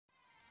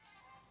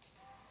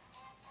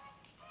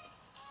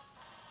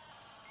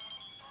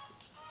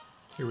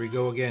Here we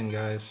go again,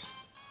 guys.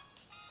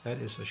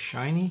 That is a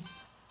shiny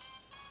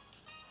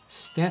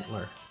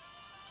Stantler.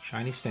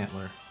 Shiny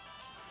Stantler.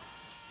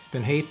 He's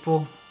been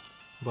hateful,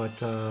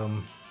 but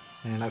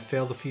and I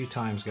failed a few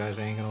times, guys.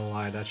 I ain't gonna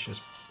lie. That's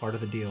just part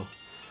of the deal.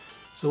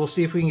 So we'll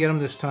see if we can get him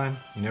this time.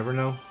 You never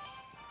know.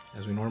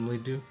 As we normally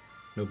do.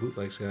 No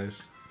bootlegs,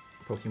 guys.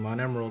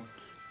 Pokemon Emerald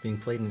being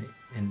played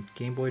in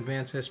Game Boy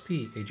Advance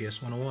SP,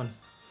 AGS 101.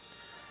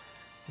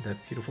 That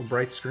beautiful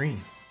bright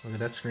screen. Look at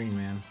that screen,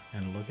 man.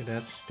 And look at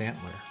that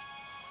Stantler.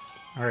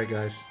 Alright,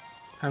 guys.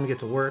 Time to get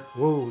to work.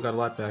 Whoa, we got a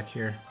lot back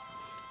here.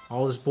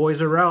 All his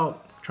boys are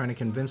out. Trying to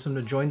convince him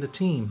to join the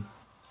team.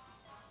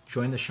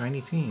 Join the shiny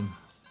team.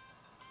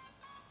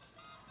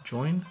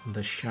 Join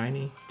the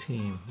shiny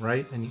team,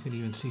 right? And you can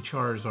even see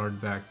Charizard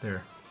back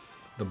there.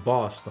 The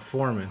boss, the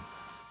foreman.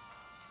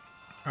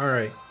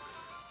 Alright.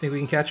 Think we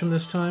can catch him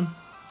this time?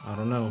 I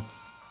don't know.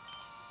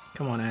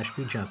 Come on, Ash,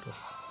 be gentle.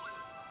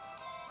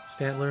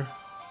 Stantler,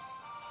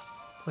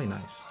 play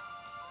nice.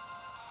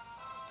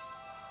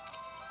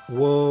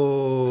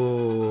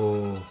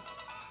 Whoa.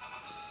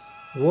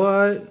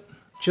 What?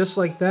 Just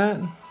like that?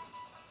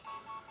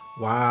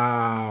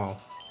 Wow.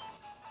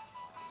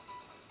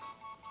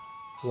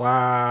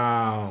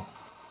 Wow.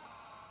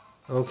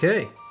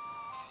 Okay.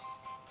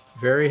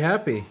 Very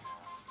happy.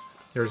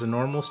 There's a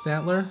normal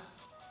Stantler.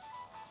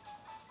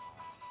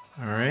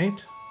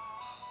 Alright.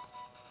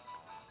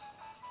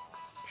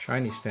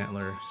 Shiny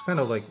Stantler. It's kind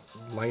of like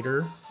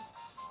lighter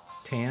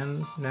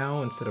tan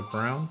now instead of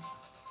brown.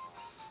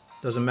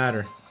 Doesn't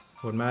matter.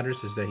 What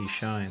matters is that he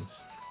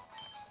shines.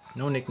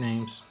 No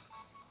nicknames.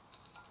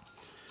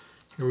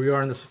 Here we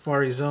are in the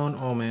Safari Zone.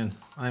 Oh man,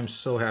 I'm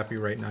so happy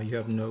right now. You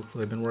have no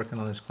clue. I've been working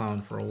on this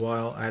clown for a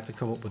while. I had to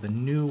come up with a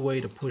new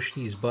way to push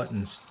these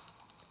buttons.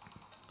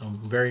 A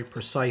very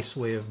precise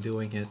way of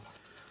doing it.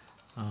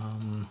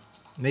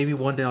 Maybe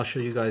one day I'll show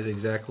you guys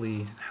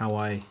exactly how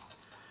I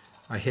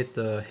hit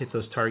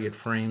those target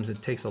frames.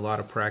 It takes a lot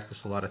of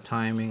practice, a lot of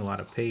timing, a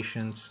lot of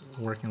patience,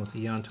 working with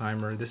the Eon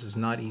Timer. This is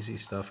not easy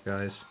stuff,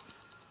 guys.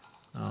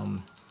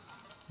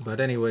 But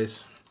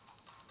anyways,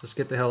 let's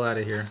get the hell out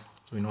of here,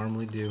 as we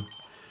normally do.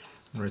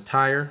 And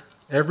retire.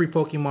 Every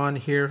Pokemon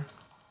here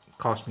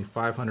cost me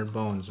 500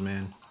 bones,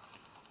 man.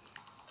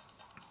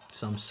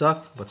 Some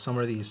suck, but some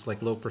are these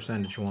like low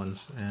percentage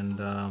ones. And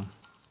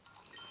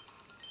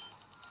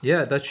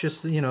yeah, that's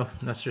just, you know,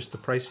 that's just the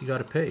price you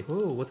gotta pay.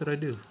 Whoa, what did I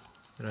do?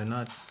 Did I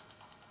not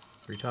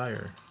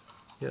retire?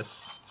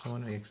 Yes,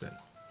 someone makes it.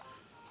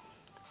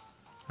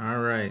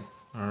 Alright,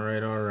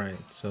 alright, alright.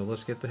 So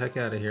let's get the heck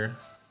out of here.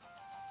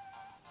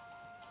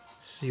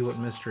 See what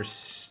Mr.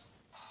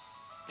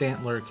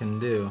 Stantler can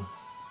do.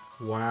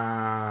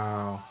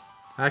 Wow.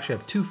 I actually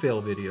have 2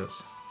 fail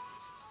videos.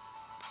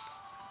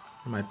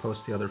 I might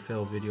post the other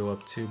fail video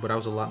up too, but I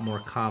was a lot more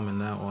calm in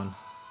that one.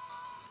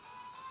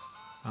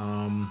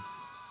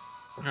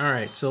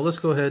 Alright, so let's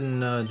go ahead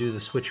and do the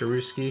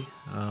switcherooski.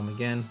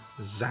 Again,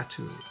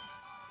 Xatu.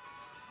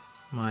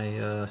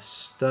 My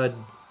stud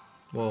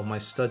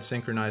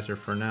synchronizer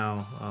for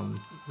now.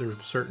 There are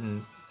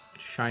certain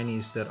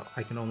shinies that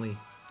I can only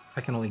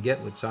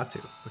get with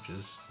Xatu, which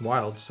is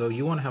wild. So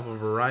you want to have a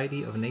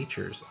variety of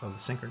natures of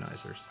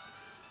synchronizers.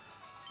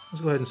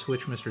 Let's go ahead and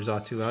switch Mr.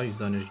 Xatu out. He's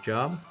done his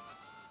job.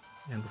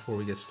 And before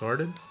we get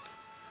started,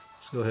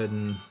 let's go ahead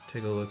and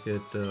take a look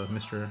at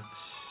Mr.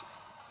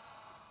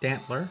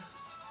 Stantler.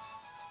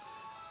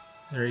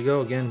 There you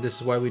go. Again, this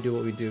is why we do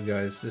what we do,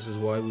 guys. This is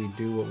why we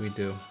do what we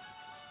do.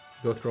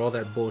 Go through all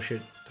that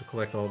bullshit to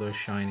collect all those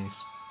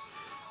shinies.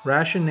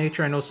 Ration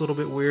nature, I know it's a little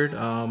bit weird,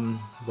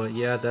 but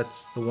yeah,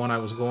 that's the one I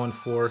was going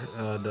for.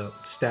 The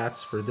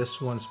stats for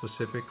this one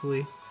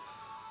specifically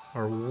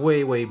are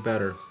way, way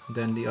better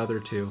than the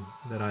other two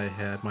that I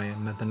had.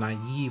 The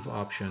naive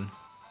option.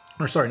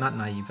 Or sorry, not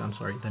naive, I'm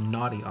sorry, the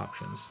naughty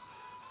options.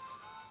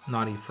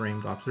 Naughty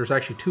framed options. There's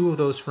actually 2 of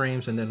those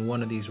frames and then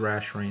 1 of these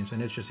rash frames,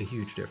 and it's just a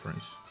huge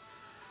difference.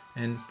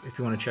 And if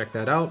you want to check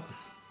that out,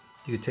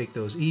 you can take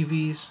those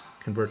EVs,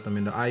 convert them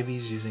into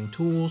IVs using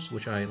tools,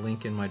 which I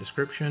link in my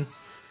description.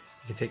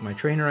 You can take my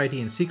trainer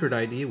ID and secret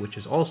ID, which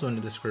is also in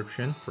the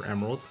description for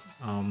Emerald,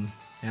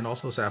 and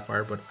also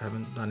Sapphire, but I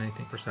haven't done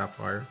anything for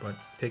Sapphire. But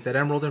take that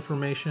Emerald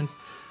information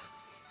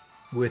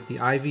with the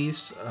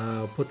IVs,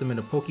 put them in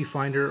a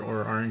PokeFinder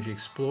or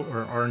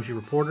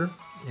RNGreporter,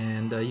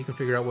 and you can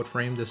figure out what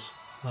frame this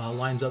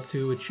lines up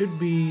to. It should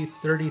be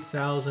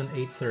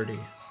 30,830.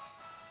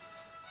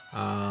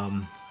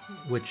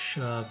 Which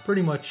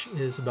pretty much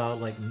is about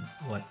like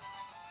what?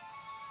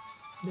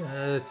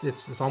 Yeah,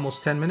 it's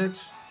almost 10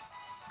 minutes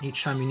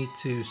each time you need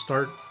to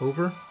start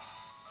over.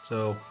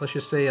 So let's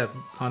just say I've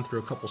gone through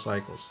a couple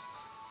cycles.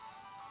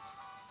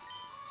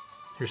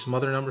 Here's some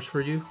other numbers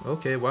for you.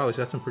 Okay, wow, he's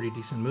got some pretty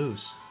decent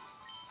moves.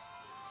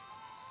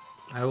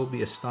 I will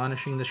be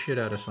astonishing the shit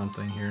out of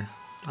something here.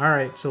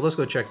 Alright, so let's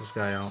go check this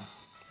guy out.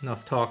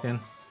 Enough talking.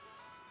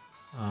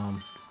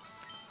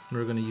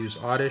 We're going to use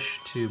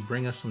Oddish to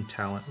bring us some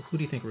talent. Who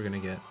do you think we're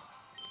going to get?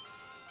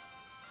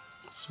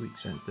 Sweet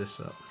sent this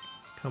up.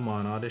 Come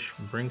on, Oddish,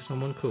 bring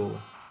someone cool.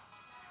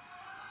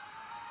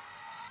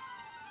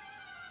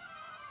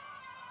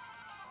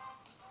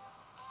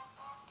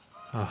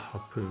 Oh, a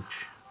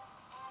pooch.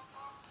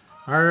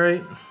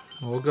 Alright,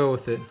 we'll go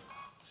with it.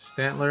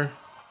 Stantler.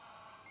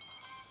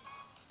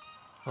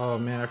 Oh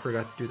man, I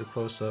forgot to do the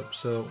close-up.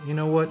 So, you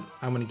know what?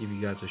 I'm going to give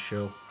you guys a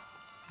show.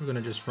 We're going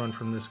to just run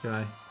from this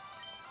guy.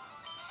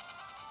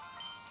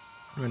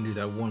 I'm going to do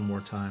that one more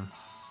time.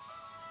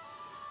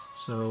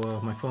 So,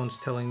 my phone's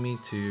telling me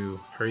to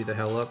hurry the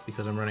hell up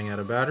because I'm running out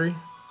of battery.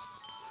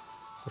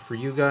 But for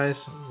you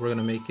guys, we're going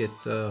to make it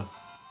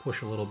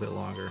push a little bit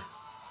longer.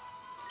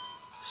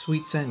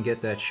 Sweet scent and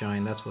get that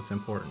shine. That's what's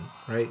important,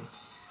 right?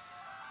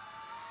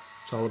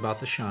 It's all about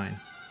the shine.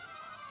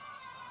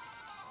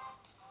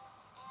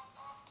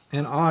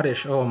 An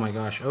oddish. Oh my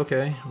gosh.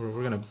 Okay. We're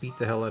going to beat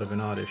the hell out of an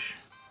oddish.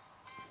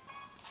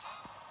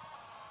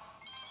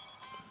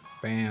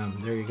 Bam.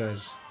 There you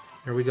guys.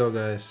 Here we go,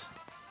 guys.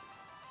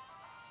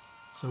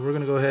 So we're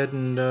going to go ahead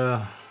and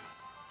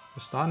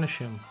astonish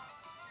him.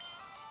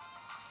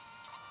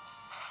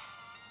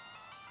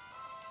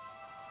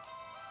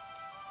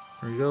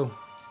 There we go.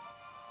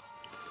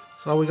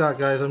 That's all we got,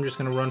 guys. I'm just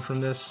going to run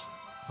from this.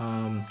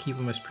 Keep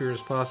them as pure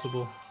as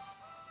possible.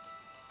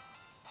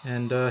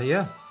 And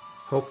yeah,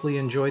 hopefully you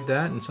enjoyed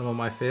that and some of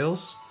my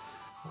fails.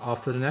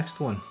 Off to the next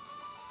one.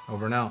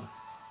 Over and out.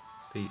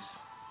 Peace.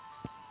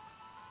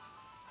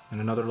 And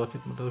another look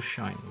at those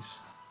shinies.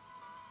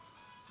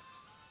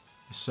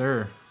 Yes,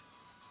 sir.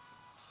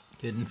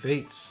 Hidden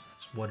Fates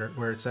is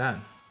where it's at.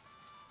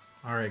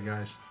 Alright,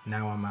 guys.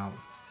 Now I'm out.